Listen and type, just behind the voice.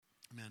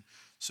Amen.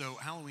 So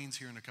Halloween's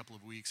here in a couple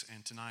of weeks,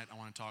 and tonight I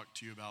want to talk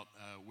to you about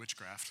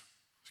witchcraft,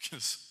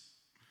 because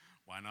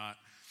why not?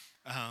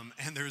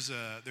 And there's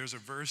a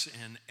verse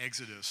in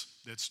Exodus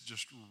that's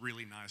just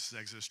really nice. It's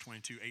Exodus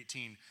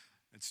 22:18.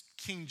 It's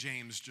King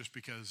James just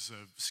because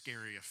of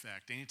scary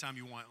effect. Anytime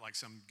you want like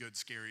some good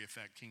scary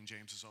effect, King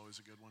James is always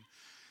a good one.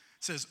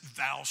 It says,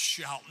 "Thou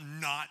shalt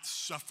not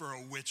suffer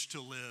a witch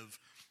to live."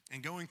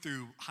 And going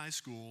through high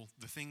school,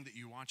 the thing that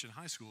you watch in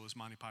high school is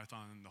Monty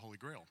Python and the Holy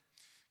Grail,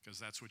 because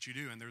that's what you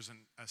do. And there's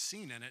a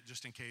scene in it,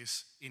 just in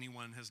case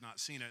anyone has not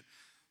seen it.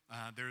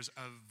 There's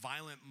a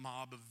violent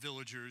mob of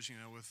villagers,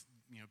 with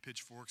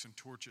pitchforks and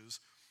torches,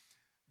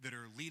 that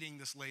are leading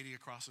this lady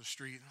across the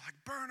street. They're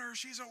like, "Burn her,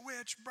 she's a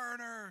witch, burn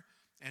her."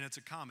 And it's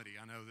a comedy.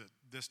 I know that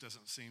this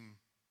doesn't seem,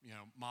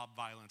 mob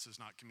violence is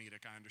not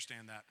comedic. I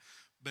understand that.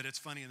 But it's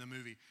funny in the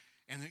movie.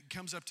 And it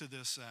comes up to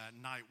this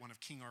night, one of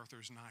King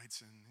Arthur's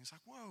nights, and he's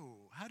like,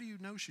 "Whoa, how do you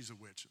know she's a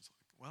witch?" It's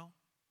like, "Well,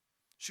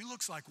 she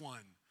looks like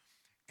one."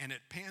 And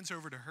it pans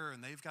over to her,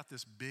 and they've got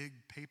this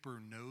big paper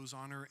nose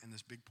on her and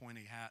this big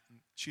pointy hat. And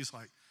she's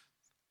like,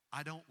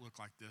 "I don't look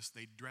like this.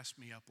 They dressed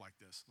me up like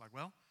this." Like,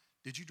 "Well,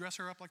 did you dress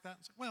her up like that?"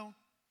 It's like, "Well,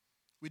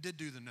 we did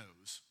do the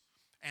nose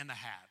and the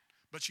hat,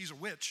 but she's a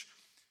witch."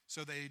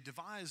 So they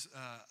devise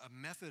a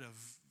method of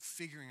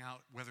figuring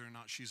out whether or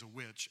not she's a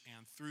witch,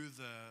 and through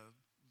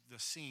the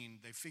scene,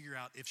 they figure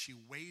out if she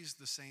weighs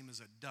the same as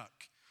a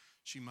duck,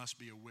 she must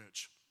be a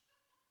witch.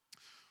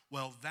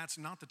 Well, that's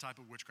not the type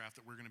of witchcraft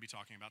that we're going to be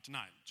talking about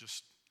tonight.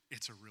 Just,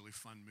 it's a really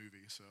fun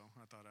movie, so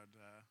I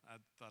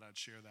thought I'd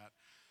share that.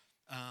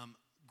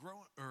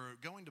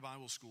 Going to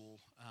Bible school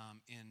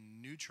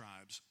in New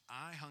Tribes,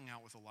 I hung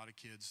out with a lot of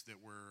kids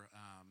that were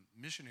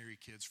missionary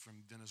kids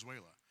from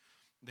Venezuela.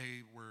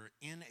 They were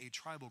in a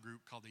tribal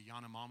group called the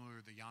Yanomami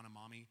or the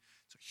Yanomami.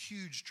 It's a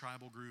huge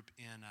tribal group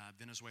in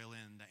Venezuela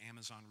in the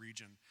Amazon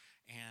region.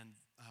 And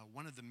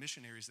one of the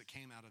missionaries that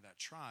came out of that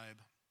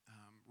tribe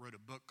wrote a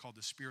book called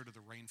The Spirit of the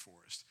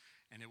Rainforest.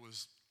 And it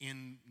was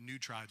in New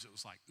Tribes, it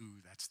was like,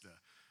 ooh, that's the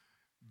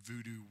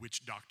voodoo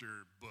witch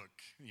doctor book.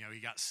 He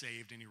got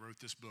saved and he wrote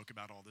this book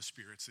about all the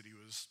spirits that he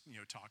was,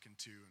 talking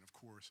to. And of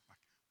course, like,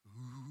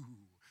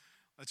 ooh,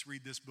 let's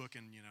read this book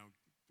and,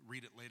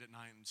 read it late at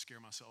night and scare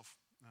myself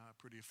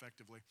pretty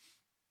effectively.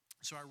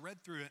 So I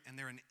read through it, and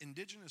they're an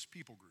indigenous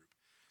people group.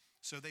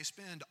 So they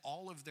spend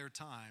all of their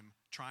time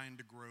trying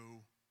to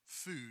grow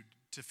food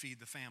to feed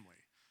the family.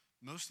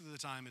 Most of the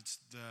time, it's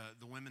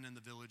the women in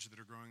the village that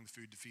are growing the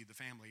food to feed the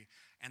family,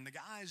 and the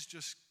guys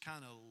just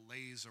kind of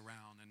laze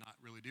around and not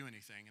really do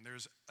anything. And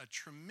there's a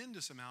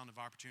tremendous amount of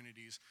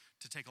opportunities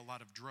to take a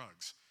lot of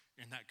drugs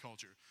in that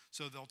culture.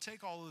 So they'll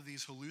take all of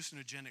these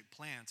hallucinogenic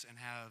plants and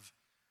have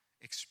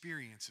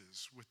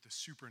experiences with the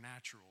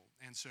supernatural.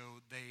 And so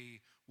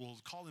they will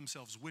call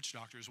themselves witch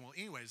doctors. Well,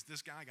 anyways,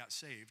 this guy got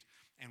saved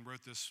and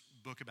wrote this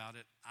book about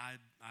it. I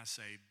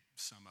say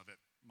some of it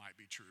might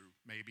be true.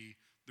 Maybe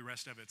the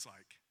rest of it's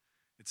like,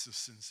 it's a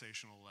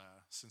sensational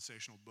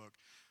book.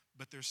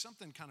 But there's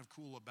something kind of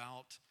cool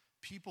about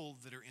people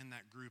that are in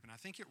that group, and I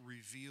think it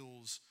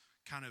reveals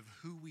kind of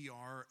who we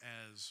are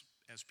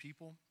as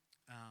people.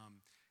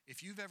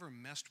 If you've ever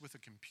messed with a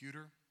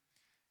computer,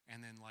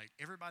 and then like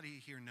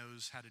everybody here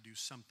knows how to do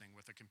something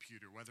with a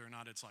computer, whether or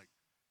not it's like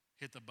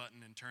hit the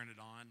button and turn it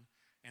on.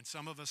 And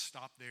some of us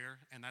stop there,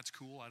 and that's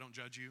cool. I don't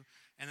judge you.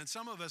 And then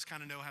some of us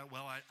kind of know how,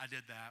 well, I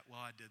did that. Well,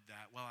 I did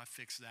that. Well, I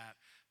fixed that.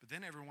 But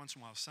then every once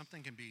in a while,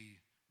 something can be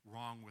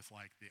wrong with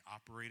like the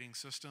operating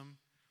system.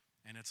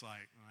 And it's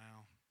like,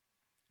 well,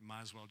 you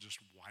might as well just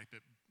wipe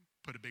it,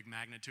 put a big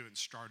magnet to it and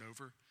start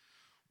over.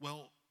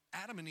 Well,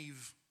 Adam and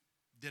Eve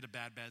did a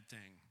bad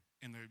thing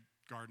in the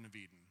Garden of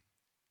Eden.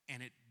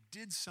 And it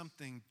did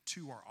something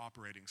to our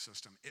operating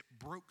system. It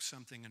broke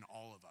something in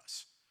all of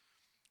us.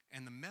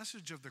 And the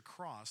message of the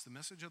cross, the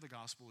message of the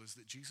gospel is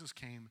that Jesus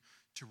came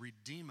to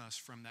redeem us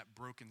from that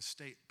broken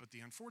state. But the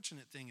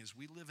unfortunate thing is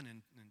we live in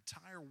an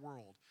entire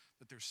world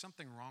that there's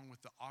something wrong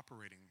with the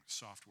operating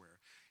software.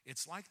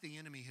 It's like the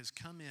enemy has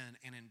come in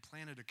and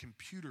implanted a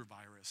computer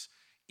virus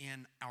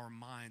in our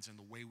minds and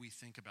the way we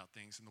think about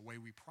things and the way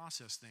we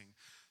process things,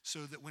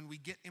 so that when we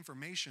get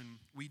information,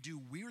 we do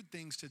weird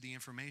things to the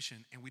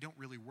information and we don't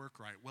really work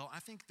right. Well, I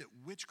think that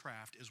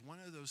witchcraft is one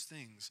of those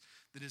things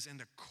that is in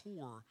the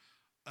core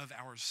of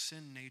our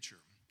sin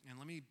nature. And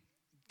let me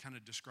kind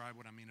of describe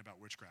what I mean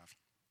about witchcraft.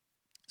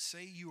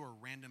 Say you are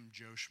a random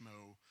Joe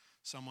Schmo,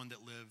 someone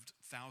that lived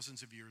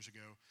thousands of years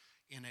ago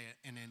in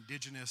an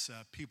indigenous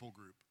people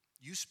group.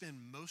 You spend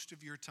most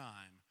of your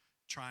time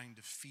trying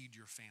to feed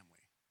your family.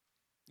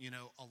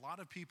 A lot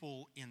of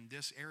people in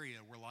this area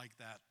were like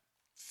that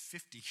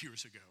 50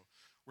 years ago,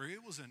 where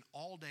it was an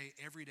all-day,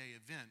 everyday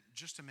event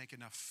just to make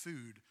enough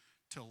food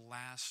to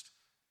last,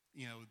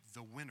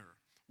 the winter.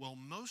 Well,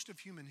 most of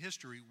human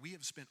history, we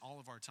have spent all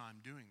of our time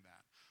doing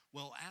that.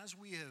 Well, as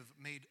we have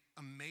made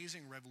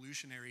amazing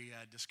revolutionary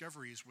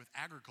discoveries with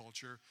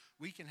agriculture,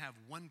 we can have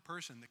one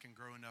person that can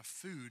grow enough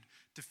food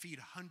to feed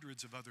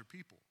hundreds of other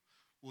people.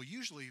 Well,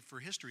 usually for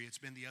history, it's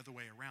been the other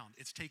way around.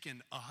 It's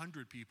taken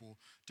 100 people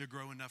to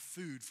grow enough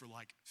food for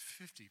like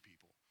 50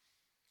 people.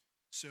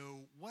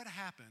 So what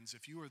happens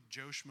if you are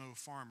Joe Schmo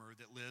farmer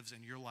that lives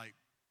and you're like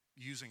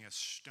using a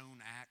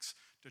stone axe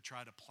to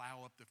try to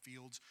plow up the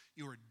fields?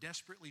 You are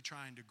desperately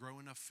trying to grow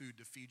enough food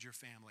to feed your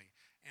family,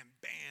 and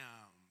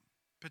bam,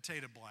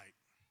 potato blight.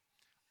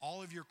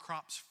 All of your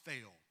crops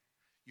fail.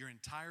 Your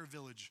entire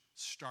village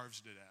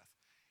starves to death.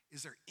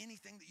 Is there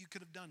anything that you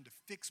could have done to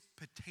fix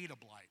potato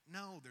blight?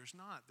 No, there's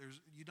not.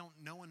 You don't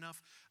know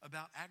enough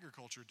about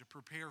agriculture to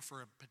prepare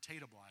for a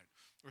potato blight.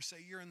 Or say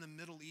you're in the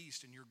Middle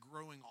East and you're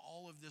growing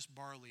all of this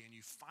barley and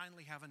you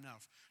finally have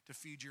enough to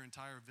feed your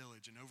entire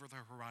village, and over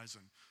the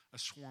horizon, a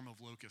swarm of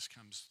locusts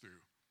comes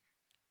through,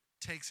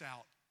 takes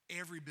out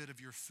every bit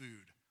of your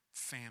food,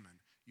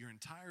 famine. Your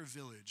entire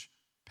village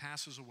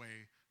passes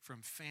away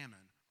from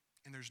famine,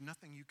 and there's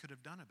nothing you could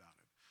have done about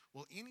it.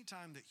 Well,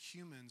 anytime that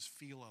humans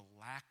feel a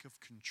lack of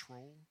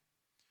control,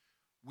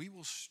 we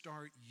will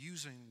start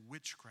using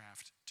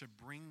witchcraft to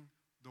bring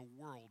the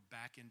world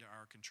back into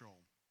our control.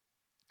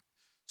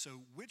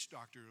 So witch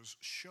doctors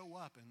show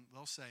up and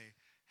they'll say,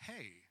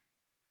 hey,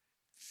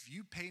 if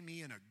you pay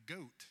me in a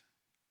goat,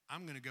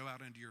 I'm going to go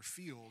out into your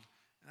field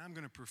and I'm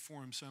going to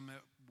perform some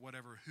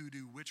whatever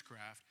hoodoo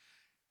witchcraft,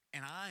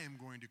 and I am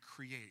going to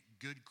create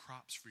good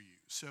crops for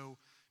you. So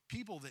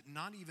people that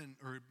not even,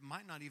 or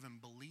might not even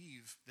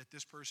believe that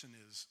this person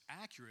is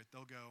accurate,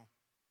 they'll go,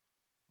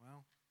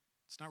 well,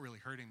 it's not really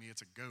hurting me,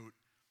 it's a goat.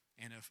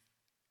 And if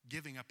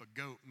giving up a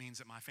goat means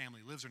that my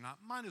family lives or not,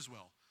 might as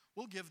well.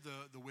 We'll give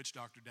the witch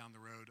doctor down the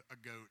road a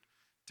goat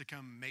to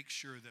come make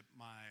sure that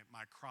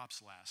my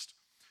crops last.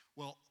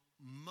 Well,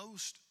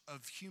 most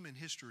of human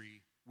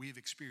history, we have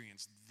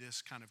experienced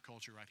this kind of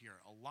culture right here.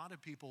 A lot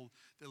of people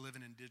that live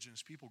in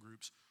indigenous people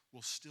groups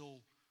will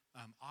still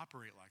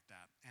operate like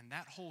that. And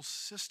that whole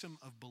system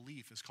of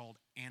belief is called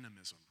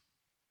animism.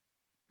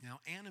 Now,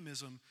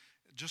 animism,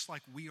 just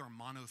like we are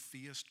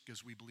monotheist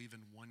because we believe in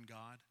one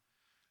God,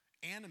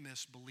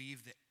 animists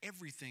believe that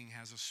everything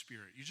has a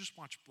spirit. You just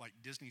watch like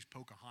Disney's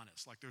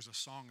Pocahontas, like there's a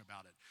song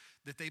about it,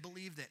 that they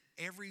believe that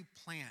every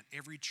plant,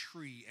 every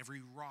tree,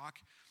 every rock,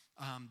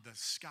 the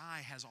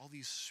sky has all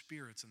these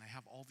spirits and they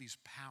have all these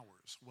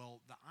powers.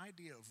 Well, the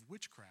idea of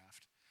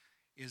witchcraft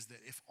is that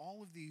if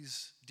all of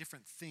these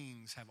different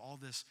things have all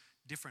this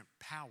different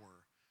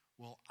power,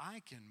 well,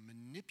 I can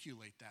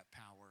manipulate that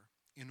power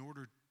in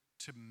order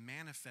to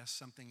manifest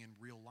something in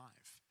real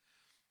life.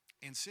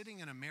 And sitting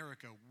in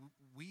America,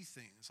 we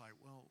think, it's like,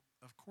 well,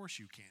 of course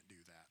you can't do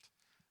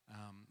that.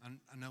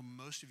 I know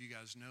most of you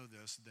guys know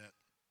this, that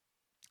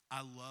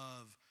I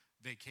love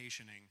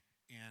vacationing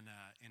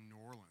in New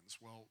Orleans.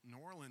 Well, New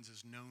Orleans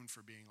is known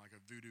for being like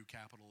a voodoo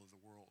capital of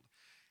the world.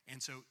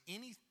 And so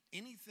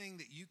anything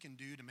that you can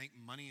do to make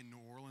money in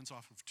New Orleans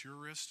off of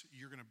tourists,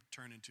 you're going to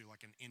turn into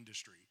like an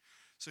industry.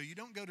 So you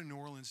don't go to New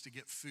Orleans to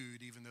get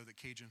food, even though the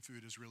Cajun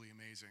food is really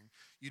amazing.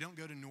 You don't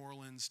go to New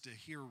Orleans to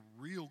hear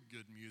real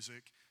good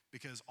music,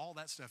 because all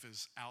that stuff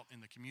is out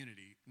in the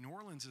community. New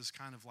Orleans is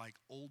kind of like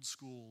old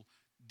school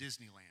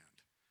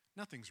Disneyland.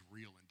 Nothing's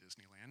real in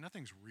Disneyland.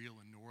 Nothing's real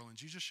in New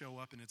Orleans. You just show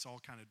up and it's all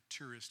kind of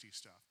touristy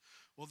stuff.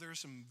 Well, there are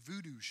some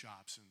voodoo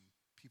shops and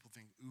people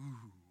think,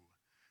 ooh,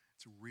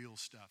 it's real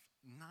stuff.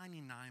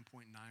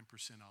 99.9%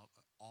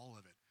 all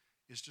of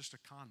it is just a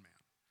con man.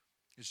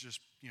 It's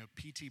just,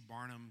 P.T.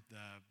 Barnum,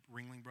 the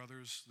Ringling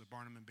Brothers, the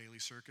Barnum and Bailey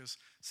Circus,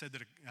 said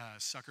that a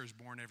sucker's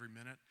born every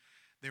minute.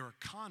 They were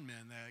con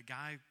men. The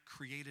guy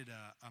created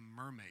a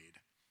mermaid.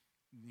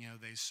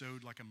 They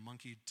sewed like a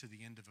monkey to the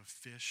end of a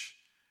fish,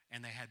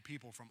 and they had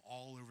people from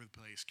all over the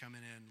place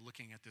coming in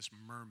looking at this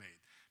mermaid.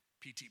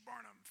 P.T.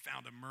 Barnum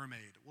found a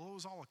mermaid. Well, it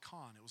was all a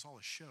con. It was all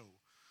a show.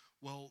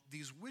 Well,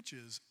 these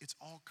witches, it's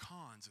all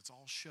cons. It's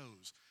all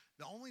shows.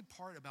 The only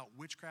part about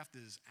witchcraft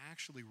that is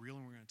actually real,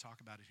 and we're going to talk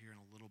about it here in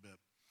a little bit,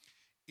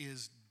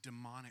 is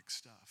demonic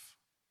stuff.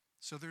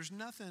 So there's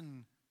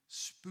nothing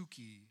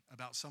spooky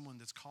about someone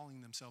that's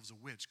calling themselves a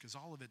witch, because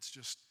all of it's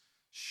just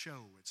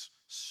show. It's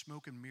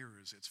smoke and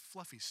mirrors. It's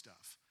fluffy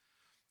stuff.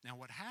 Now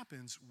what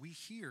happens, we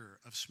hear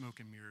of smoke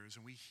and mirrors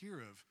and we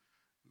hear of,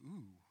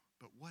 ooh,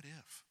 but what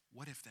if?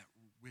 What if that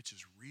witch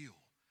is real?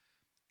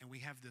 And we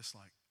have this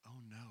like,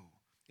 oh no.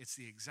 It's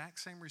the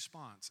exact same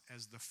response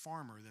as the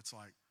farmer that's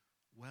like,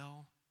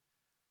 well,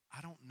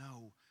 I don't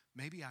know.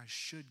 Maybe I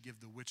should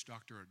give the witch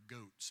doctor a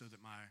goat so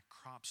that my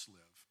crops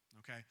live,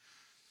 okay?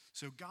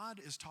 So God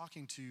is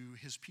talking to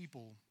his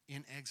people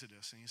in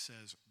Exodus, and he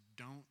says,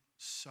 don't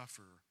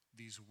suffer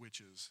these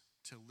witches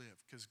to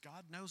live, because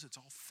God knows it's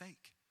all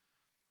fake.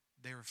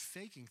 They're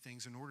faking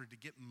things in order to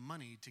get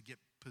money, to get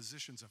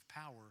positions of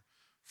power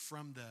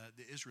from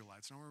the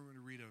Israelites. Now we're going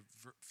to read a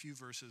few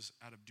verses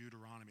out of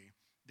Deuteronomy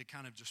that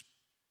kind of just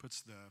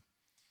puts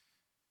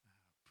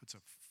a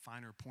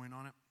finer point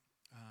on it.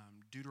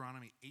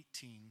 Deuteronomy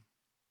 18,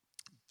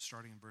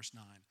 starting in verse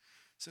 9.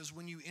 Says,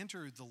 when you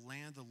enter the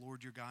land the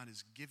Lord your God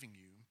is giving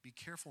you, be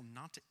careful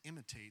not to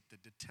imitate the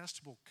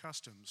detestable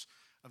customs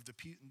of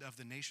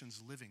the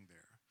nations living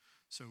there.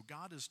 So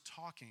God is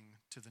talking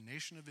to the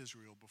nation of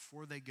Israel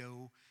before they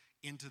go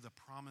into the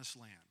promised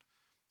land.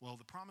 Well,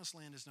 the promised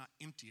land is not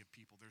empty of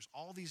people. There's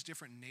all these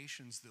different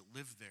nations that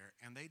live there,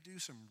 and they do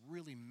some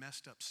really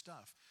messed up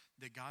stuff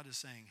that God is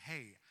saying,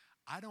 hey,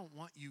 I don't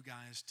want you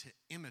guys to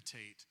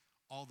imitate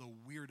all the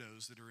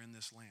weirdos that are in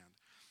this land.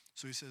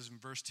 So he says in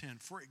verse 10,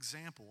 for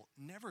example,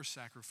 never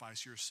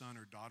sacrifice your son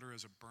or daughter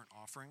as a burnt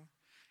offering,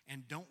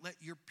 and don't let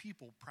your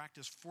people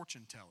practice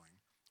fortune telling,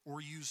 or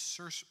use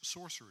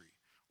sorcery,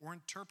 or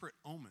interpret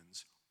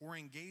omens, or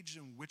engage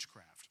in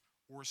witchcraft,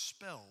 or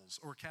spells,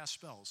 or cast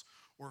spells,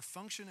 or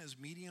function as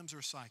mediums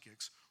or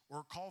psychics,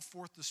 or call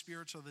forth the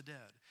spirits of the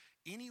dead.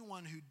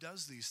 Anyone who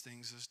does these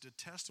things is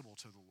detestable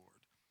to the Lord.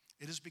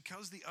 It is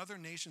because the other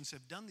nations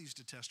have done these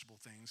detestable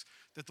things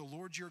that the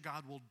Lord your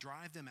God will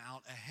drive them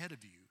out ahead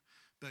of you.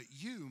 But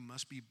you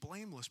must be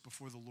blameless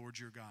before the Lord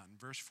your God. In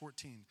verse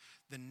 14,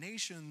 the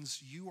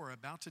nations you are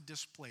about to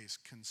displace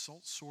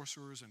consult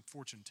sorcerers and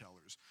fortune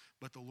tellers,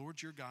 but the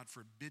Lord your God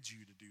forbids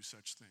you to do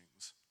such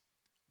things.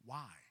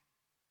 Why?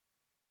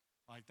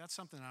 Like, that's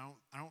something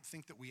I don't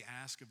think that we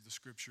ask of the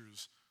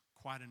scriptures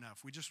quite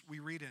enough. We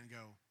read it and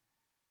go,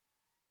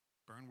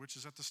 burn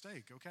witches at the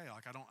stake. Okay,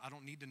 like I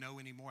don't need to know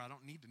anymore. I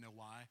don't need to know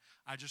why.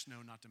 I just know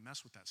not to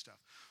mess with that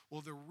stuff.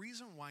 Well, the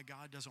reason why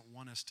God doesn't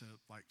want us to,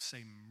 like,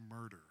 say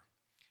murder,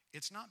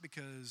 it's not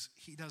because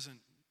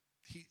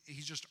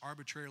he's just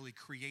arbitrarily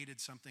created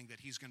something that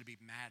he's going to be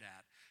mad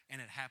at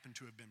and it happened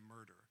to have been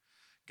murder.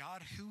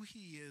 God, who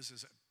he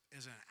is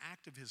an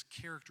act of his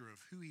character,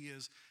 of who he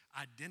is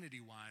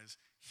identity-wise,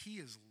 he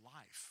is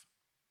life.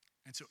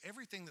 And so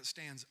everything that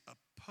stands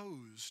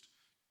opposed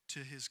to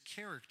his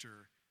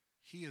character,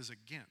 he is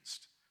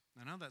against.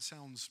 I know that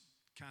sounds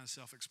kind of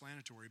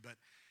self-explanatory, but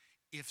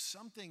if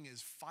something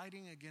is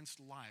fighting against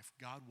life,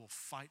 God will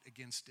fight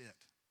against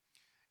it.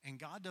 And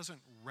God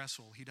doesn't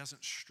wrestle, he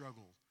doesn't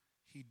struggle,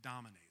 he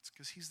dominates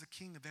because he's the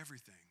king of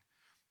everything.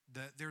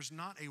 There's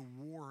not a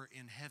war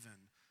in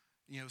heaven.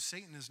 You know,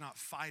 Satan is not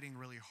fighting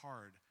really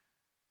hard.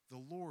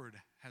 The Lord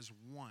has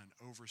won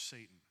over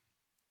Satan,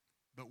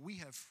 but we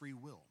have free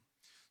will.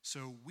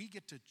 So we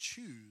get to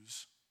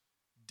choose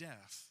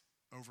death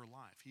over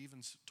life. He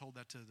even told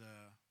that to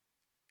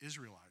the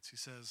Israelites. He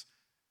says,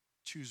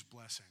 choose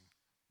blessing,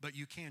 but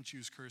you can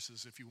choose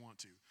curses if you want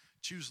to.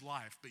 Choose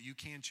life, but you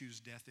can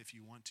choose death if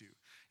you want to.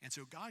 And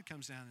so God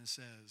comes down and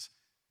says,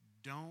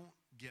 don't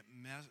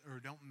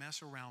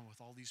mess around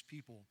with all these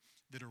people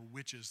that are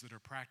witches, that are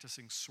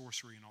practicing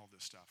sorcery and all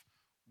this stuff.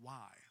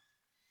 Why?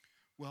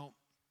 Well,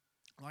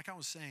 like I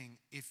was saying,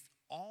 if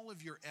all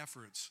of your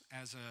efforts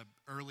as an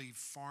early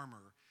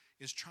farmer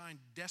is trying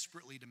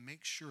desperately to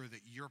make sure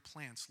that your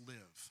plants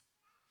live,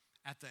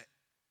 at the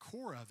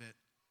core of it,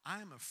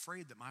 I'm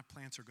afraid that my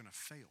plants are going to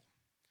fail.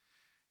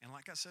 And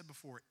like I said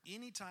before,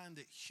 anytime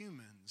that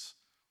humans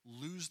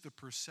lose the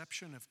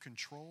perception of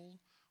control,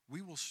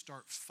 we will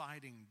start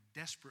fighting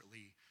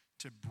desperately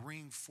to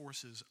bring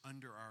forces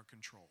under our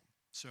control.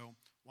 So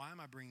why am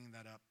I bringing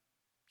that up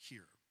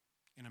here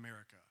in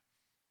America?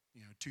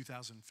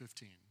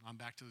 2015, I'm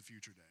Back to the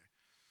Future Day.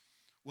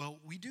 Well,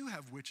 we do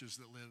have witches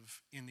that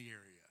live in the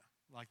area.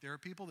 Like, there are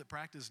people that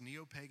practice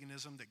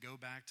neo-paganism that go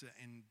back to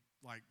and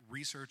like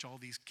research all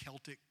these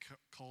Celtic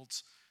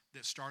cults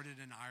that started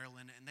in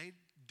Ireland, and they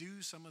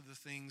do some of the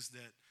things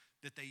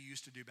that they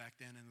used to do back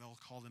then, and they'll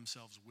call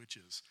themselves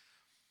witches.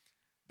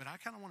 But I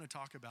kind of want to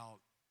talk about,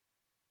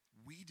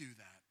 we do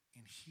that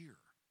in here.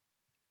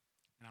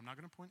 And I'm not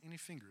going to point any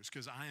fingers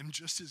because I am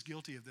just as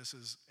guilty of this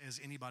as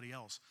anybody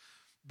else.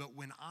 But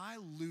when I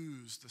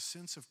lose the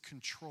sense of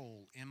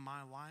control in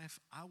my life,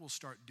 I will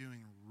start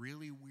doing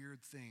really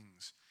weird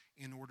things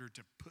in order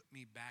to put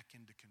me back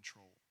into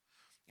control.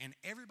 And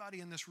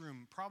everybody in this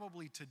room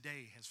probably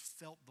today has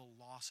felt the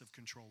loss of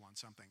control on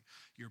something.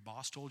 Your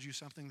boss told you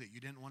something that you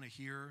didn't want to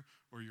hear,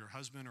 or your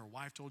husband or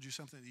wife told you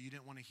something that you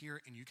didn't want to hear,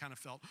 and you kind of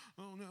felt,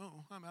 oh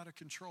no, I'm out of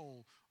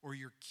control. Or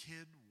your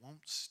kid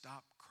won't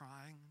stop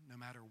crying no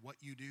matter what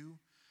you do.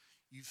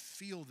 You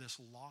feel this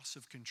loss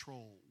of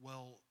control.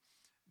 Well,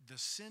 the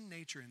sin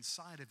nature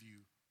inside of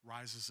you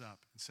rises up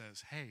and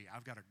says, hey,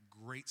 I've got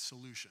a great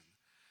solution.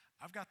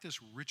 I've got this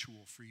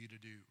ritual for you to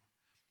do.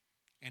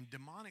 And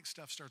demonic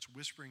stuff starts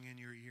whispering in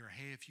your ear,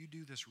 hey, if you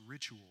do this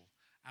ritual,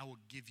 I will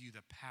give you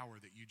the power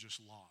that you just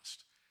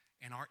lost.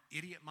 And our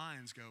idiot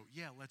minds go,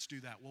 yeah, let's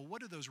do that. Well, what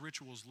do those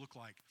rituals look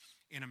like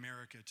in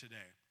America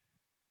today?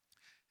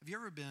 Have you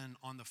ever been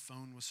on the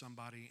phone with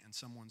somebody and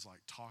someone's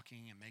like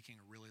talking and making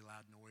a really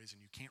loud noise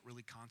and you can't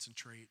really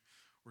concentrate,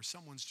 or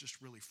someone's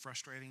just really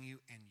frustrating you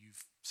and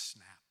you've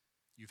snapped?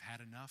 You've had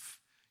enough.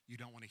 You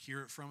don't want to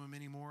hear it from them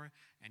anymore.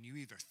 And you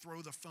either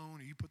throw the phone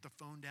or you put the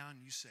phone down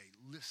and you say,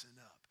 listen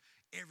up.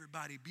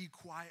 Everybody be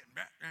quiet.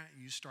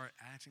 And you start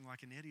acting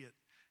like an idiot,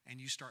 and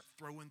you start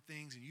throwing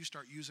things, and you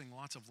start using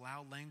lots of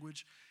loud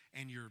language,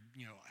 and your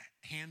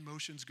hand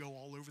motions go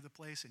all over the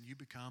place, and you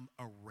become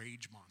a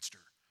rage monster.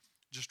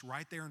 Just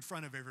right there in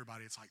front of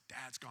everybody. It's like,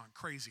 Dad's gone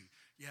crazy.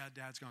 Yeah,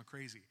 Dad's gone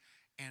crazy.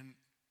 And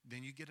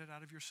then you get it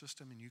out of your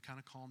system, and you kind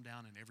of calm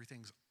down, and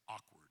everything's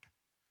awkward.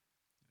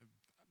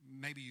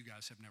 Maybe you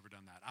guys have never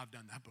done that. I've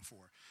done that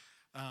before.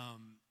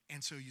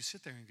 And so you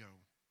sit there and go,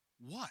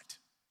 what?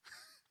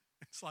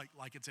 It's like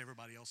it's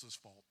everybody else's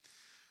fault.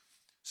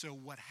 So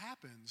what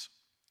happens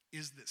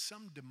is that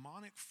some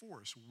demonic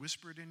force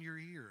whispered in your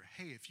ear,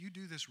 hey, if you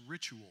do this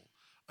ritual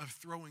of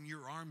throwing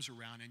your arms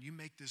around and you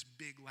make this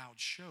big loud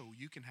show,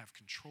 you can have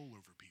control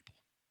over people.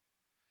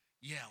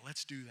 Yeah,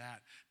 let's do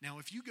that. Now,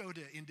 if you go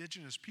to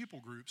indigenous people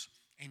groups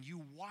and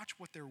you watch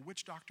what their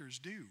witch doctors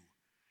do,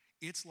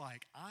 it's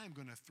like, I'm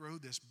going to throw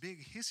this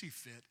big hissy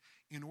fit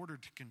in order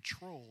to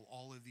control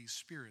all of these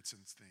spirits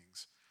and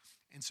things.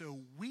 And so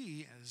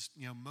we, as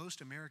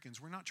most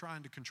Americans, we're not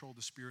trying to control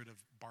the spirit of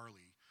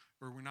barley,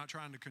 or we're not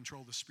trying to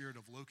control the spirit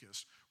of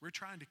locust. We're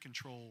trying to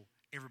control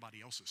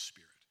everybody else's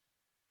spirit.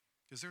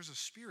 Because there's a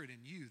spirit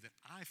in you that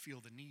I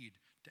feel the need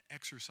to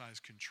exercise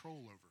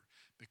control over,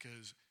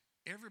 because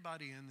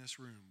everybody in this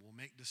room will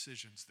make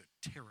decisions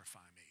that terrify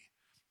me.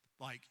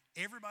 Like,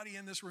 everybody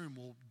in this room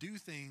will do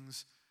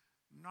things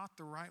not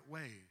the right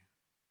way,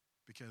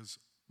 because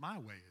my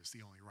way is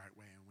the only right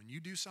way. And when you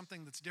do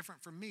something that's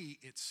different from me,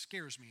 it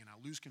scares me and I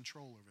lose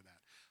control over that.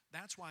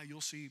 That's why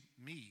you'll see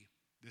me,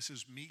 this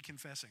is me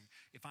confessing.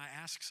 If I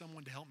ask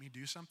someone to help me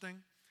do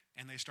something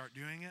and they start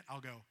doing it, I'll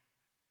go,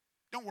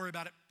 don't worry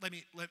about it.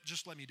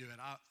 Just let me do it.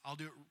 I'll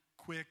do it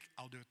quick.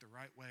 I'll do it the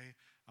right way.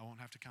 I won't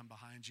have to come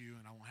behind you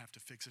and I won't have to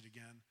fix it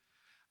again.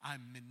 I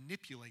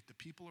manipulate the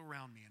people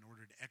around me in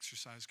order to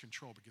exercise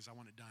control because I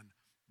want it done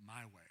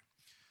my way.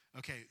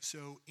 Okay,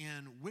 so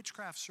in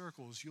witchcraft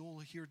circles, you'll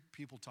hear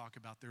people talk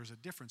about there's a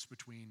difference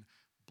between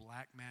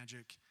black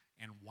magic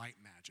and white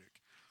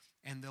magic.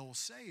 And they'll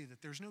say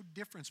that there's no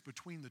difference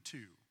between the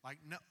two.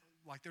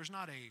 Like there's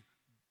not a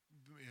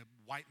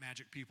white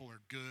magic people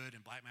are good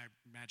and black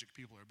magic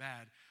people are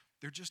bad.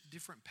 They're just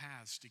different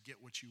paths to get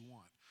what you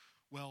want.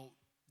 Well,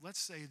 let's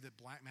say that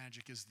black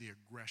magic is the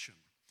aggression.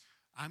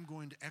 I'm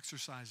going to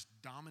exercise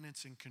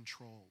dominance and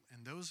control.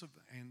 And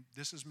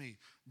this is me,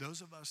 those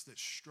of us that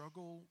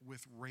struggle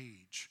with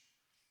rage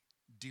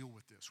deal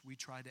with this. We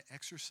try to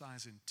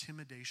exercise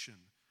intimidation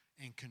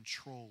and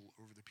control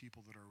over the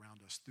people that are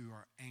around us through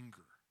our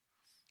anger,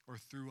 or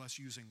through us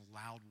using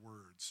loud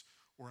words,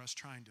 or us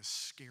trying to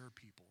scare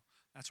people.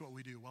 That's what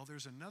we do. Well,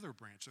 there's another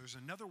branch. There's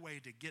another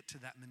way to get to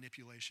that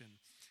manipulation,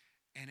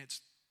 and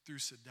it's through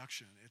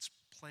seduction. It's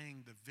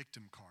playing the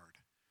victim card.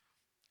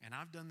 And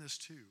I've done this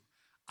too.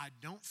 I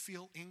don't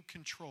feel in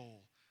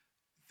control,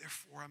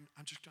 therefore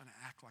I'm just going to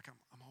act like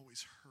I'm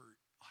always hurt.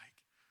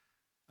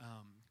 Like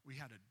we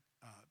had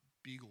a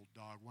beagle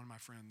dog, one of my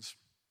friends'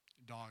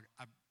 dog.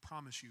 I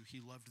promise you, he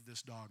loved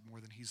this dog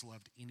more than he's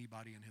loved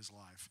anybody in his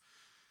life.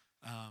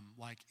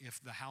 Like if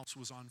the house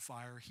was on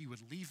fire, he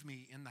would leave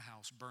me in the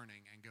house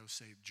burning and go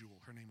save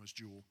Jewel. Her name was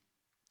Jewel.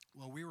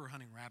 Well, we were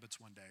hunting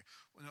rabbits one day.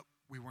 Well, no,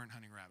 we weren't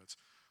hunting rabbits.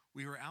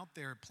 We were out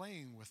there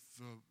playing with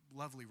the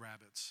lovely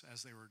rabbits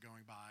as they were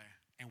going by,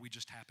 and we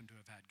just happened to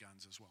have had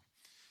guns as well.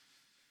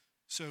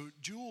 So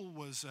Jewel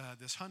was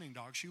this hunting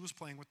dog. She was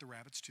playing with the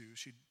rabbits too.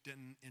 She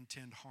didn't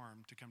intend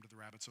harm to come to the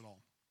rabbits at all.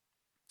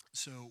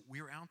 So we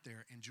were out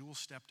there, and Jewel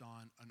stepped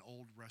on an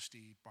old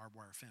rusty barbed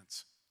wire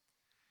fence,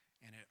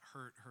 and it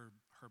hurt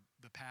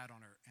the pad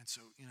on her. And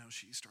so,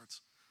 she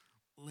starts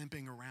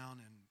limping around,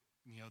 and,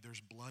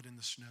 there's blood in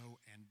the snow,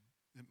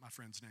 and my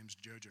friend's name's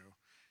JoJo.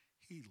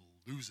 He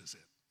loses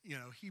it.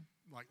 He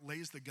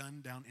lays the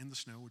gun down in the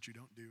snow, which you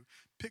don't do,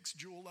 picks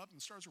Jewel up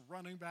and starts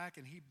running back,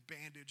 and he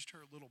bandaged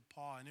her little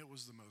paw, and it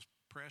was the most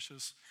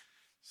precious,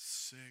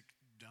 sick,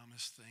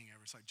 dumbest thing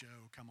ever. It's like,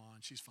 Joe, come on,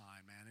 she's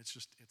fine, man. It's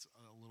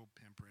a little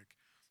pinprick.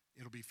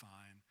 It'll be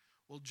fine.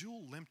 Well,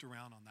 Jewel limped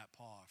around on that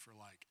paw for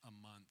like a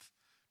month.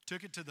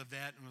 Took it to the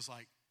vet and was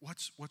like,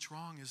 what's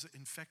wrong? Is it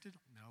infected?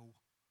 No.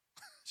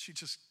 She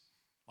just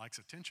likes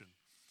attention.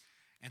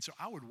 And so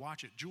I would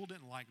watch it. Jewel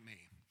didn't like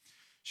me.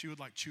 She would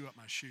chew up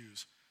my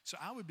shoes. So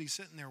I would be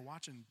sitting there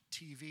watching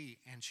TV,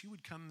 and she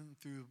would come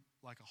through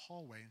like a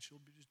hallway, and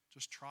she'll be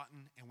just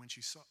trotting. And when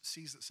she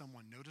sees that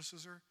someone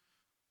notices her,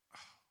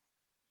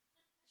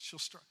 she'll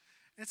start.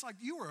 And it's like,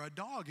 you are a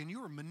dog, and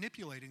you are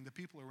manipulating the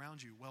people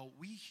around you. Well,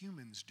 we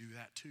humans do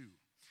that too.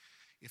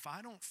 If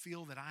I don't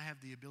feel that I have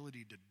the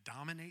ability to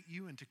dominate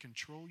you and to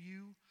control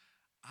you,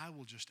 I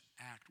will just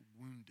act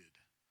wounded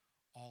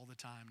all the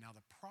time. Now,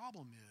 the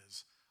problem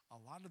is,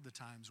 a lot of the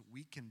times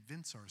we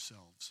convince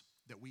ourselves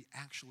that we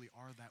actually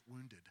are that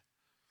wounded.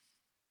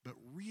 But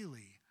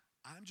really,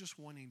 I'm just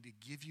wanting to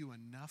give you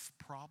enough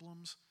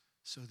problems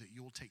so that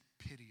you'll take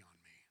pity on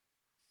me.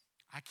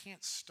 I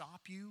can't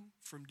stop you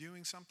from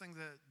doing something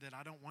that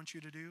I don't want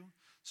you to do,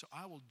 so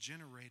I will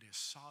generate a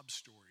sob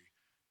story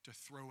to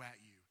throw at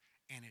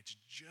you, and it's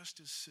just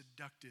as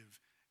seductive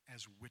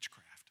as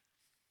witchcraft.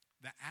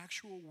 The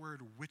actual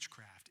word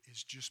witchcraft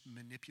is just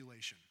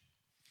manipulation.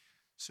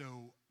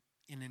 So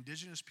in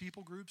indigenous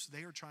people groups,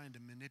 they are trying to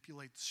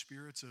manipulate the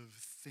spirits of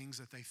things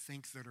that they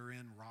think that are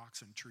in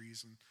rocks and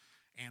trees and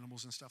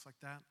animals and stuff like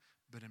that.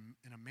 But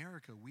in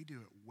America, we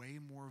do it way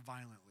more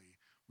violently.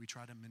 We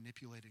try to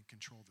manipulate and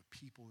control the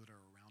people that are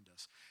around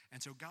us.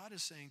 And so God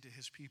is saying to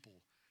his people,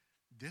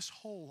 this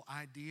whole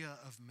idea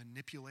of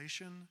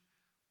manipulation,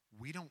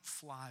 we don't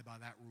fly by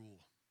that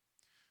rule.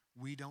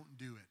 We don't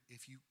do it.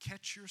 If you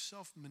catch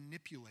yourself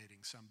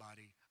manipulating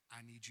somebody,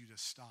 I need you to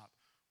stop.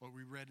 What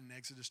we read in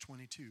Exodus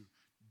 22,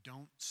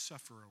 don't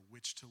suffer a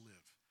witch to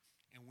live.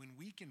 And when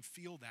we can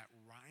feel that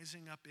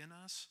rising up in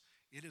us,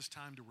 it is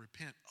time to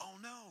repent. Oh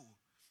no,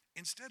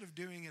 instead of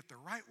doing it the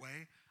right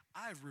way,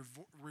 I've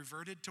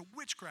reverted to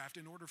witchcraft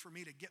in order for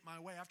me to get my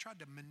way. I've tried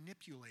to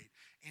manipulate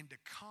and to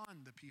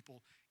con the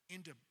people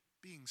into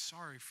being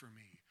sorry for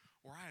me.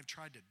 Or I have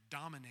tried to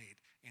dominate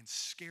and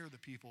scare the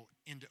people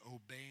into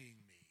obeying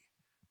me.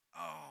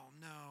 Oh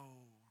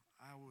no,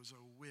 I was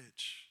a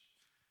witch.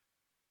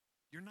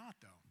 You're not,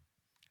 though.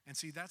 And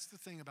see, that's the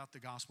thing about the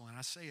gospel, and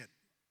I say it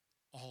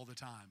all the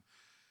time.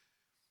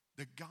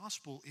 The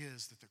gospel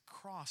is that the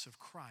cross of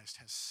Christ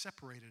has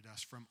separated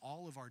us from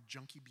all of our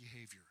junky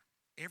behavior.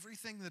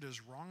 Everything that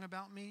is wrong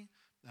about me,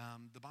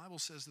 the Bible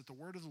says that the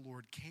word of the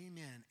Lord came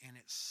in and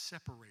it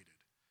separated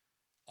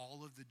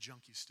all of the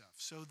junky stuff.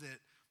 So that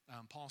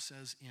Paul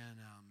says in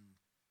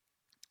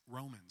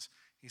Romans,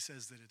 he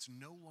says that it's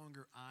no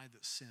longer I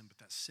that sin, but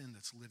that sin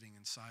that's living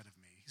inside of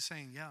me. He's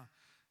saying, yeah,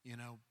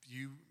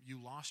 you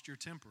lost your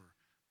temper,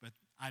 but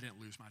I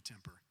didn't lose my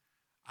temper.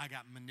 I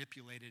got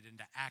manipulated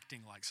into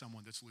acting like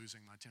someone that's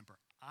losing my temper.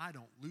 I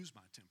don't lose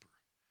my temper.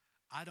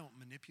 I don't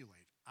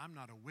manipulate. I'm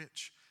not a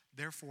witch.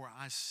 Therefore,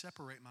 I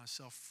separate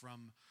myself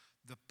from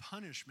the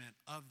punishment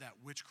of that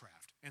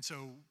witchcraft. And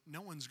so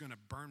no one's going to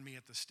burn me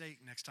at the stake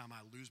next time I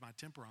lose my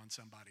temper on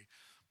somebody.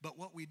 But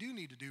what we do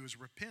need to do is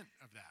repent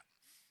of that.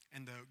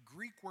 And the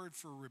Greek word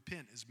for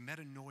repent is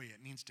metanoia.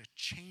 It means to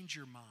change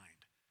your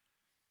mind.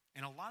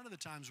 And a lot of the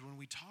times when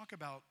we talk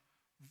about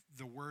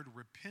the word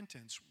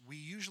repentance, we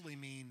usually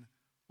mean,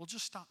 well,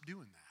 just stop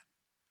doing that.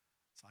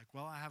 It's like,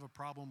 well, I have a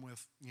problem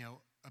with,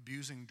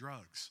 abusing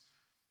drugs.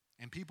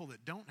 And people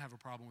that don't have a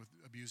problem with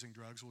abusing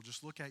drugs will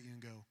just look at you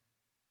and go,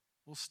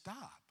 well,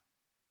 stop.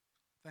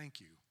 Thank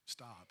you.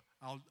 Stop.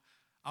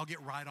 I'll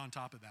get right on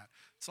top of that.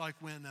 It's like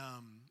when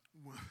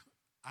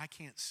I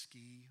can't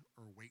ski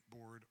or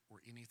wakeboard or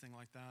anything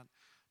like that,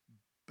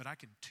 but I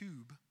can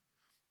tube,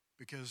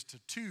 because to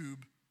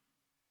tube,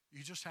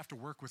 you just have to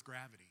work with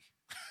gravity.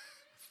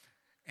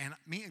 And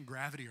me and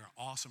gravity are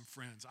awesome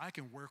friends. I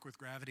can work with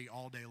gravity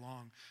all day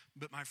long,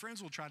 but my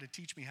friends will try to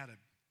teach me how to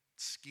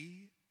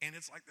ski, and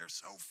it's like they're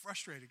so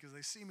frustrated because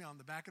they see me on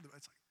the back of it's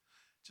like,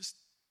 just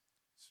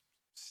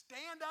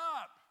stand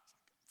up.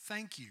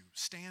 Thank you,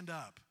 stand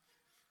up.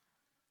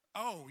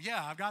 Oh,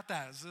 yeah, I've got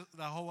that. Is that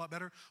a whole lot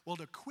better? Well,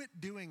 to quit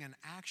doing an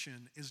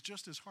action is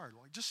just as hard.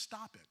 Like, just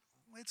stop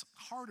it. It's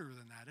harder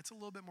than that. It's a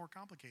little bit more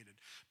complicated.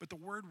 But the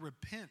word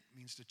repent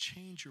means to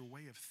change your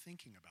way of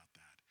thinking about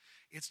that.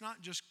 It's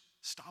not just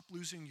stop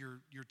losing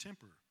your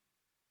temper.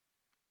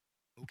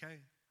 Okay,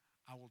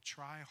 I will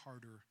try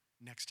harder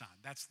next time.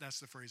 That's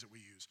the phrase that we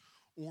use.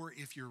 Or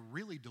if you're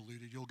really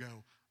deluded, you'll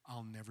go,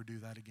 I'll never do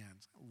that again.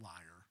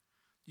 Liar.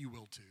 You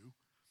will too.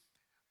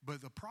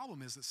 But the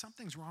problem is that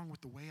something's wrong with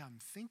the way I'm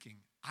thinking.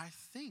 I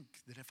think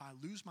that if I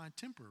lose my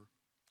temper,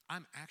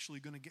 I'm actually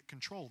going to get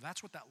control.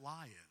 That's what that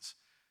lie is.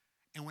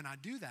 And when I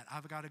do that,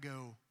 I've got to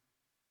go,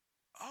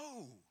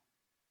 oh,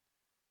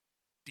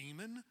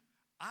 demon,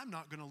 I'm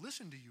not going to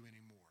listen to you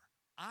anymore.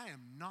 I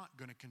am not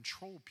going to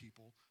control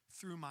people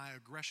through my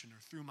aggression or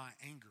through my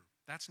anger.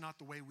 That's not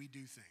the way we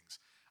do things.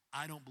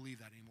 I don't believe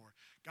that anymore.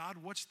 God,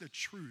 what's the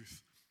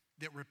truth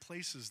that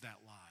replaces that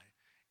lie?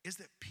 Is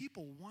that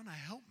people want to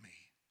help me.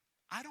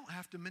 I don't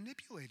have to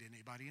manipulate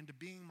anybody into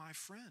being my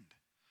friend.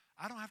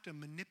 I don't have to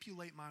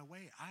manipulate my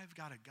way. I've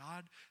got a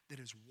God that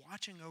is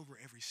watching over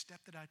every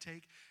step that I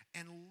take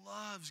and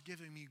loves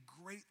giving me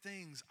great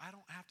things. I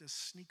don't have to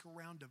sneak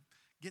around to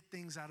get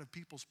things out of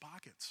people's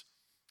pockets.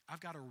 I've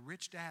got a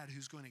rich dad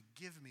who's going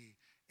to give me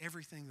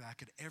everything that I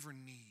could ever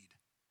need.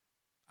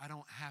 I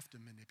don't have to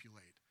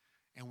manipulate.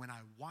 And when I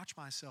watch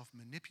myself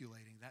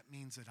manipulating, that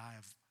means that I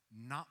have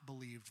not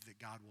believed that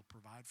God will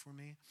provide for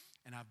me,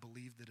 and I've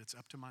believed that it's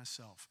up to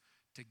myself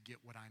to get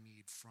what I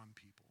need from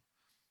people.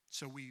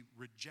 So we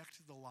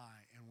reject the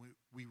lie and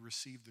we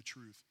receive the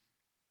truth.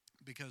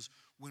 Because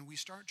when we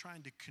start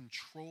trying to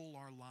control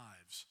our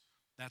lives,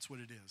 that's what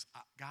it is.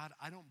 God,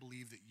 I don't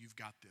believe that you've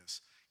got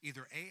this.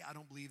 Either A, I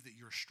don't believe that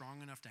you're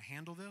strong enough to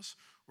handle this,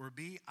 or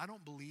B, I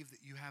don't believe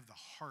that you have the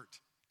heart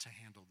to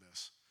handle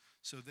this.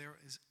 So there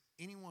is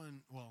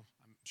anyone, well,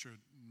 I'm sure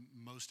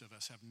most of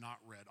us have not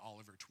read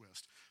Oliver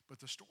Twist, but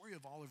the story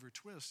of Oliver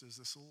Twist is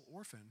this little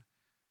orphan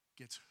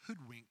gets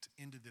hoodwinked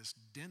into this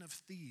den of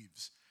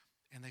thieves,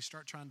 and they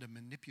start trying to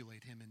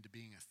manipulate him into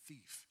being a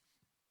thief.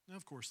 Now,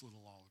 of course,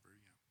 little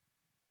Oliver,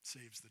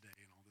 saves the day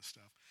and all this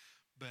stuff.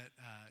 But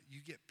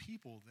you get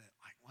people that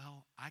like,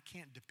 well, I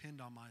can't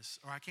depend on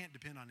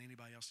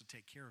anybody else to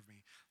take care of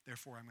me.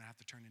 Therefore, I'm going to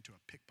have to turn into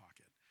a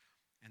pickpocket.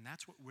 And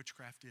that's what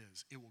witchcraft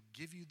is. It will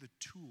give you the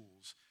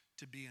tools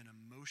to be an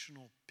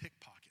emotional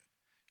pickpocket.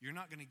 You're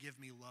not going to give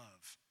me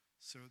love.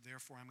 So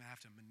therefore, I'm going to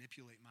have to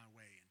manipulate my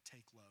way and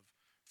take love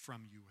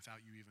from you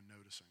without you even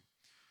noticing.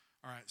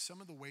 All right, some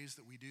of the ways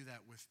that we do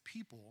that with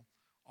people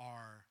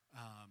are,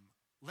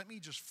 let me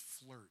just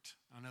flirt.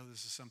 I know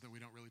this is something we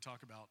don't really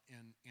talk about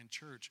in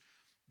church,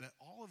 but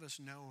all of us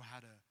know how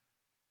to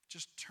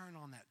just turn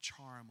on that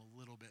charm a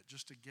little bit,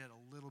 just to get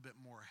a little bit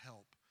more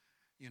help.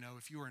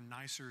 If you are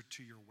nicer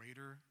to your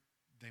waiter,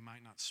 they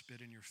might not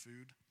spit in your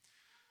food.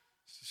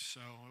 So,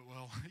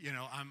 well,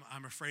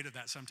 I'm afraid of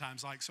that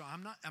sometimes.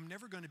 I'm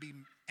never going to be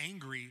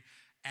angry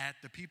at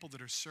the people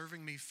that are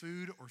serving me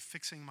food or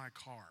fixing my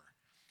car.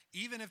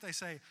 Even if they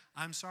say,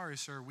 "I'm sorry,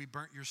 sir, we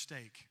burnt your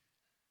steak."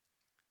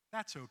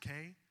 That's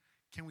okay.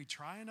 Can we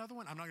try another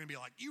one? I'm not going to be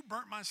like, "You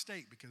burnt my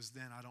steak," because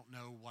then I don't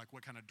know what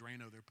kind of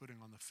Drano they're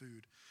putting on the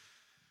food.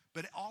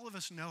 But all of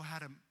us know how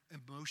to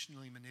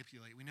emotionally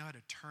manipulate. We know how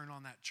to turn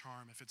on that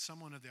charm. If it's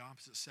someone of the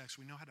opposite sex,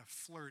 we know how to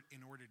flirt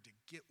in order to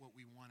get what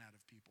we want out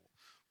of people.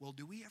 Well,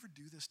 do we ever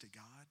do this to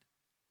God?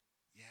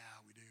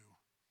 Yeah, we do.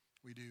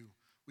 We do.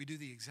 We do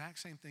the exact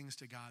same things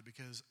to God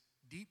because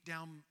deep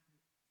down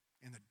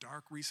in the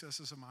dark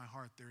recesses of my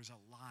heart, there's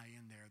a lie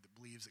in there that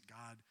believes that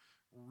God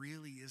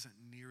really isn't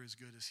near as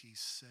good as he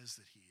says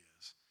that he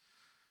is.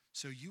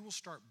 So you will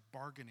start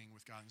bargaining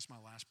with God. And this is my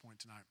last point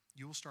tonight.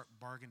 You will start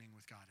bargaining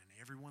with God, and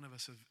every one of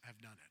us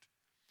have done it.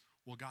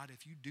 Well, God,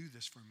 if you do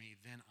this for me,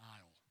 then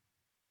I'll.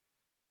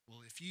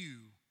 Well, if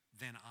you,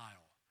 then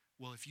I'll.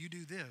 Well, if you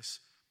do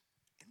this,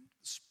 in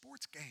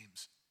sports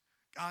games,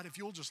 God, if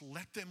you'll just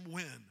let them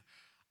win,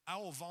 I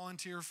will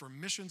volunteer for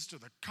missions to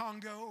the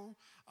Congo.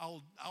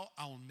 I'll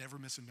never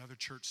miss another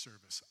church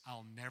service.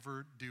 I'll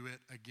never do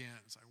it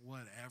again. It's like,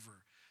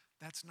 whatever.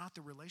 That's not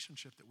the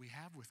relationship that we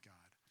have with God.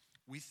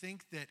 We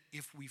think that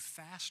if we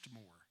fast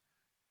more,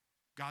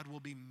 God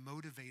will be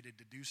motivated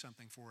to do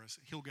something for us.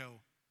 He'll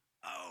go,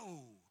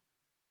 "Oh,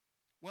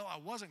 well, I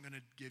wasn't going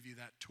to give you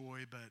that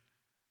toy, but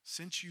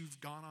since you've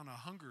gone on a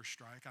hunger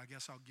strike, I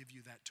guess I'll give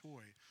you that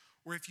toy."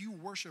 Or if you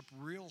worship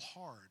real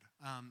hard,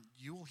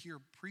 you'll hear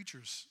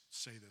preachers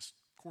say this.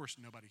 Of course,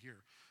 nobody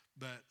here.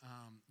 But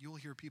you'll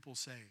hear people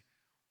say,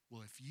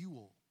 "Well, if you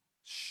will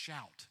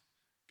shout,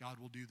 God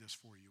will do this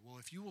for you. Well,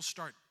 if you will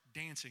start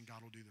dancing,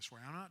 God will do this for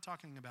you." I'm not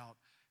talking about,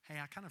 hey,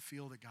 I kind of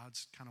feel that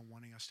God's kind of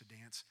wanting us to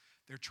dance.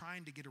 They're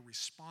trying to get a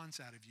response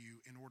out of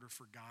you in order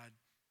for God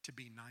to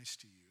be nice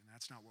to you, and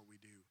that's not what we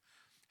do.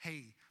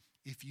 Hey,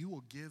 if you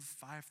will give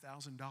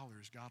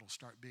 $5,000, God will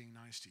start being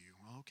nice to you.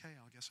 Well, okay,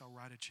 I guess I'll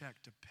write a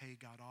check to pay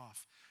God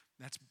off.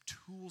 That's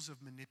tools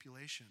of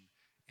manipulation,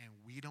 and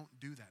we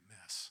don't do that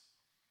mess.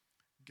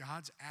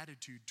 God's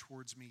attitude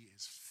towards me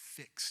is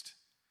fixed,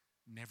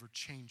 never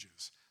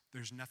changes.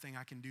 There's nothing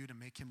I can do to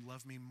make him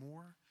love me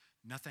more,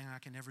 nothing I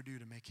can ever do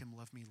to make him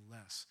love me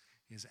less.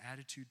 His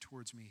attitude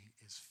towards me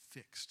is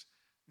fixed.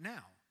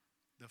 Now,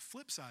 the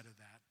flip side of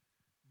that,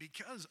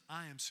 because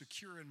I am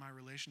secure in my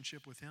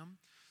relationship with him,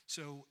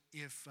 so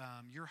if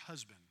your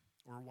husband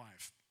or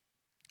wife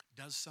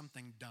does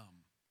something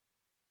dumb,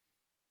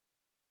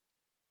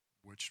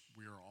 which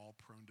we are all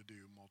prone to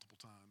do multiple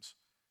times,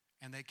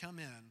 and they come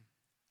in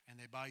and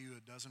they buy you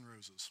a dozen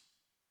roses,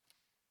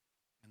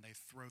 and they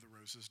throw the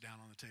roses down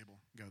on the table,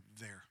 go,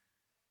 "There,"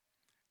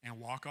 and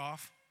walk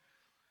off,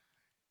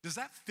 does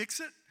that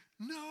fix it?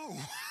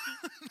 No,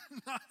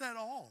 not at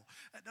all.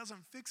 That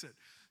doesn't fix it.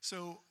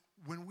 So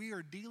when we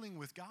are dealing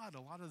with God,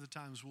 a lot of the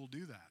times we'll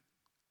do that.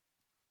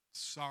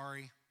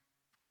 "Sorry,"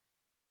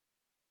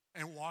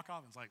 and walk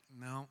off. It's like,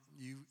 no,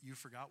 you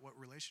forgot what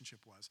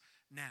relationship was.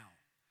 Now,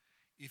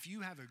 if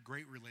you have a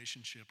great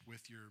relationship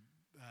with your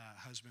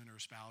husband or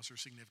spouse or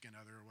significant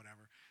other or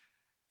whatever,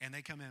 and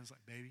they come in and it's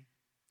like, "Baby,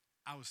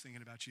 I was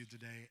thinking about you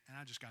today, and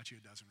I just got you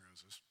a dozen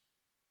roses.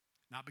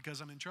 Not because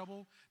I'm in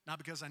trouble, not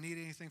because I need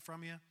anything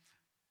from you.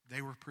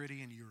 They were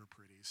pretty and you were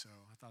pretty, so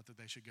I thought that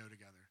they should go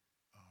together."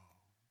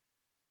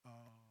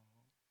 Oh.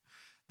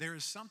 There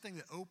is something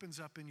that opens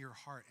up in your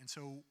heart. And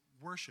so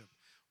worship.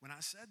 When I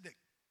said that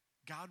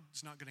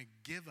God's not going to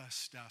give us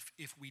stuff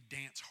if we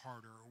dance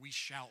harder or we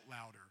shout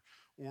louder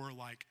or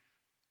like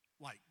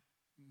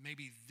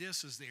maybe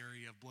this is the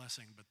area of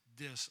blessing, but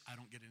this I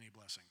don't get any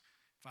blessing.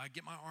 If I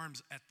get my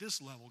arms at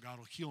this level, God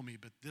will heal me,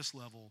 but this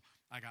level,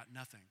 I got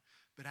nothing.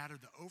 But out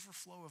of the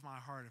overflow of my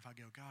heart, if I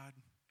go, "God,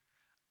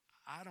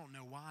 I don't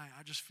know why,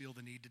 I just feel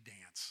the need to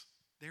dance."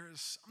 There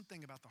is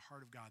something about the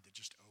heart of God that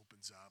just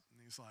opens up.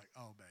 And he's like,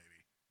 "Oh,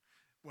 baby,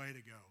 way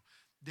to go."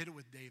 Did it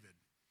with David.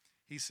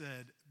 He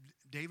said,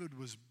 David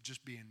was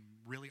just being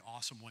really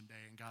awesome one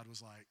day, and God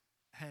was like,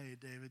 "Hey,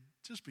 David,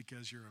 just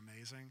because you're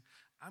amazing,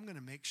 I'm going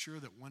to make sure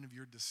that one of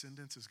your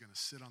descendants is going to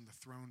sit on the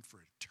throne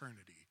for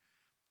eternity."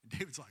 And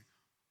David's like,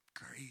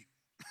 "Great."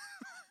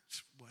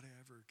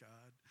 Whatever,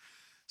 God.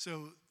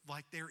 So,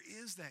 there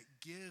is that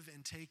give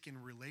and take in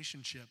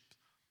relationship,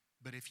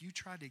 but if you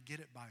try to get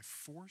it by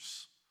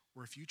force,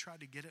 or if you try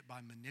to get it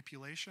by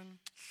manipulation,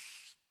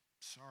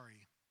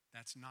 sorry,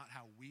 that's not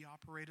how we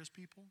operate as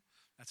people.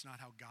 That's not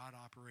how God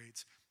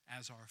operates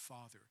as our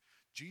Father.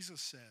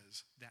 Jesus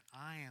says that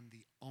I am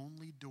the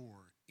only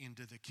door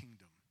into the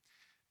kingdom.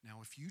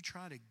 Now, if you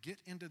try to get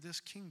into this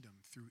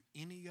kingdom through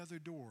any other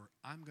door,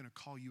 I'm going to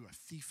call you a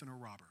thief and a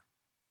robber.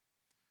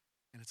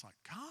 And it's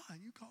like, "God,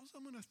 you call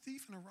someone a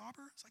thief and a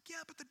robber?" It's like,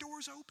 yeah, but the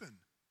door's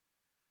open.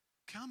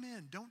 Come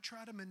in. Don't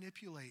try to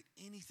manipulate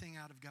anything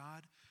out of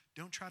God.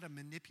 Don't try to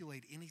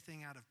manipulate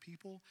anything out of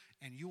people,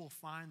 and you will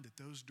find that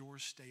those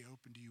doors stay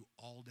open to you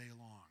all day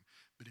long.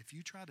 But if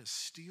you try to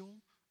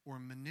steal or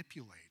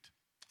manipulate,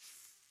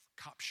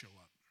 cops show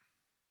up.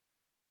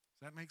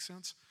 Does that make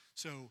sense?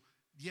 So,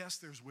 yes,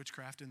 there's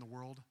witchcraft in the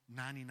world.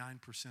 99%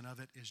 of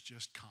it is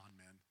just con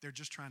men. They're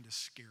just trying to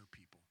scare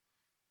people.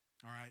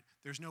 All right?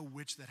 There's no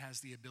witch that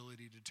has the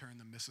ability to turn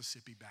the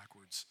Mississippi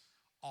backwards.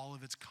 All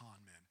of it's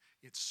con men.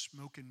 It's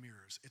smoke and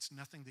mirrors. It's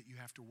nothing that you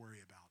have to worry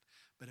about.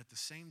 But at the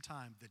same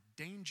time, the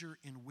danger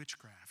in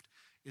witchcraft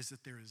is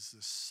that there is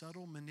this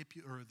subtle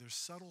there's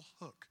subtle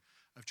hook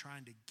of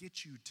trying to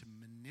get you to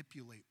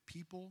manipulate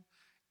people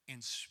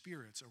and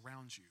spirits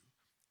around you.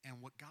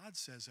 And what God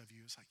says of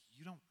you is like,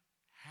 you don't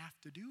have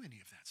to do any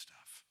of that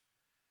stuff.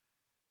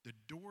 The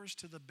doors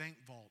to the bank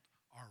vault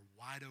are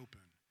wide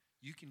open.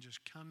 You can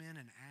just come in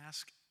and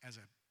ask as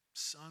a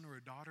son or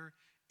a daughter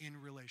in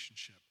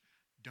relationship.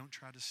 Don't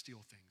try to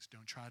steal things.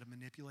 Don't try to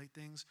manipulate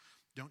things.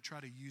 Don't try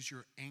to use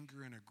your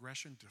anger and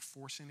aggression to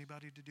force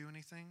anybody to do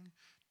anything.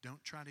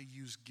 Don't try to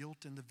use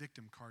guilt and the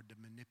victim card to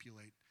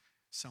manipulate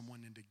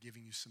someone into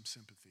giving you some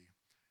sympathy.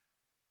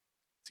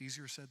 It's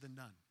easier said than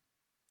done.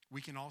 We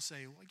can all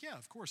say, well, yeah,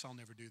 of course I'll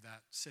never do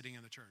that sitting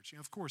in the church.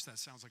 Of course that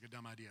sounds like a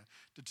dumb idea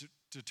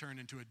to turn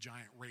into a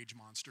giant rage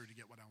monster to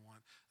get what I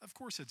want. Of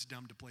course it's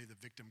dumb to play the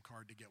victim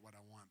card to get what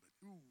I want,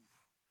 but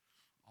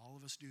all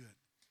of us do it.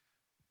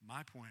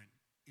 My point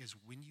is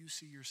when you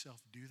see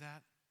yourself do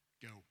that,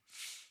 go,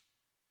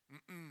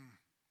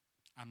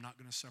 I'm not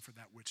going to suffer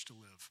that witch to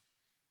live.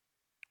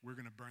 We're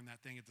going to burn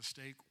that thing at the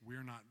stake.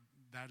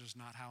 That is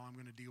not how I'm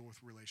going to deal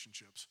with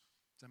relationships.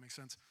 Does that make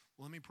sense?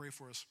 Well, let me pray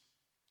for us.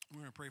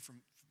 We're going to pray for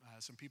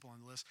some people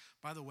on the list.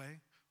 By the way,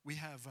 we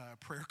have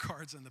prayer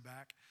cards in the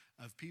back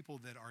of people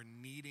that are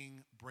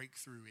needing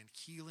breakthrough in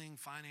healing,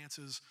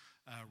 finances,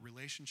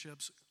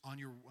 relationships. On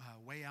your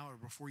way out or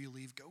before you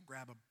leave, go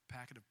grab a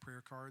packet of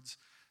prayer cards.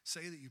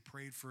 Say that you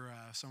prayed for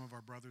some of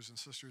our brothers and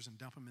sisters and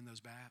dump them in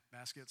those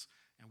baskets,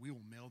 and we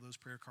will mail those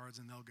prayer cards,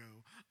 and they'll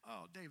go,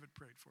 oh, David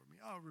prayed for me.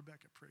 Oh,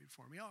 Rebecca prayed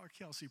for me. Oh,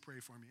 Kelsey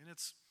prayed for me. And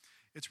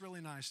it's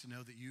really nice to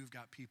know that you've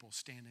got people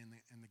standing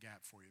in the gap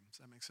for you. Does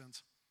that make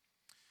sense?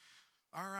 All right.